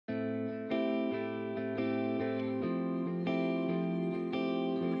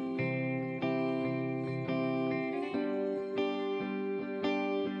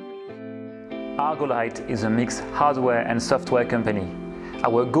Argolight is a mixed hardware and software company.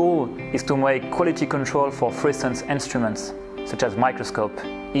 Our goal is to make quality control for fluorescence instruments, such as microscope,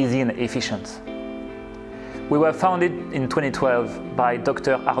 easy and efficient. We were founded in 2012 by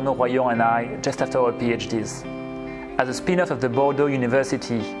Dr. Arnaud Royan and I just after our PhDs. As a spin-off of the Bordeaux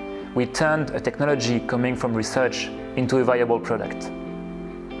University, we turned a technology coming from research into a viable product.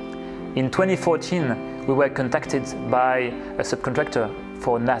 In 2014, we were contacted by a subcontractor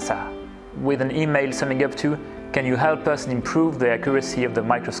for NASA with an email summing up to, "Can you help us improve the accuracy of the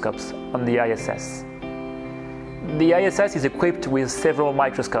microscopes on the ISS?" The ISS is equipped with several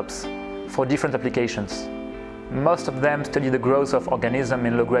microscopes for different applications. Most of them study the growth of organisms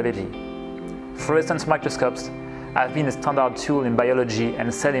in low gravity. Fluorescence microscopes have been a standard tool in biology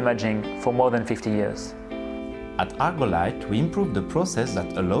and cell imaging for more than 50 years. At Argolight, we improved the process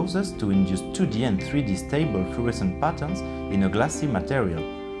that allows us to induce 2D and 3D stable fluorescent patterns in a glassy material.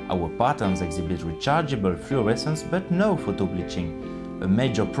 Our patterns exhibit rechargeable fluorescence but no photobleaching, a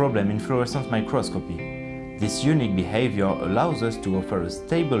major problem in fluorescence microscopy. This unique behavior allows us to offer a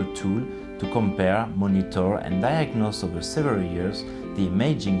stable tool to compare, monitor and diagnose over several years the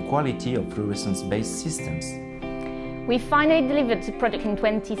imaging quality of fluorescence-based systems. We finally delivered the product in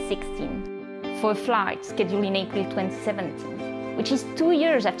 2016 for a flight scheduled in April 2017, which is 2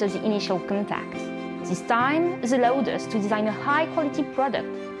 years after the initial contact. This time has allowed us to design a high-quality product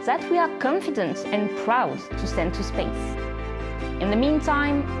that we are confident and proud to send to space. In the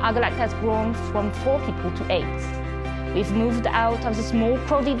meantime, Argolight has grown from 4 people to 8. We've moved out of the small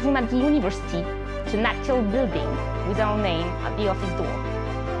crowded room at the university to an actual building with our name at the office door.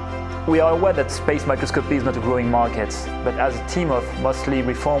 We are aware that space microscopy is not a growing market, but as a team of mostly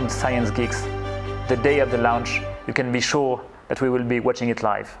reformed science geeks, the day of the launch, you can be sure that we will be watching it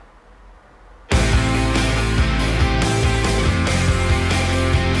live.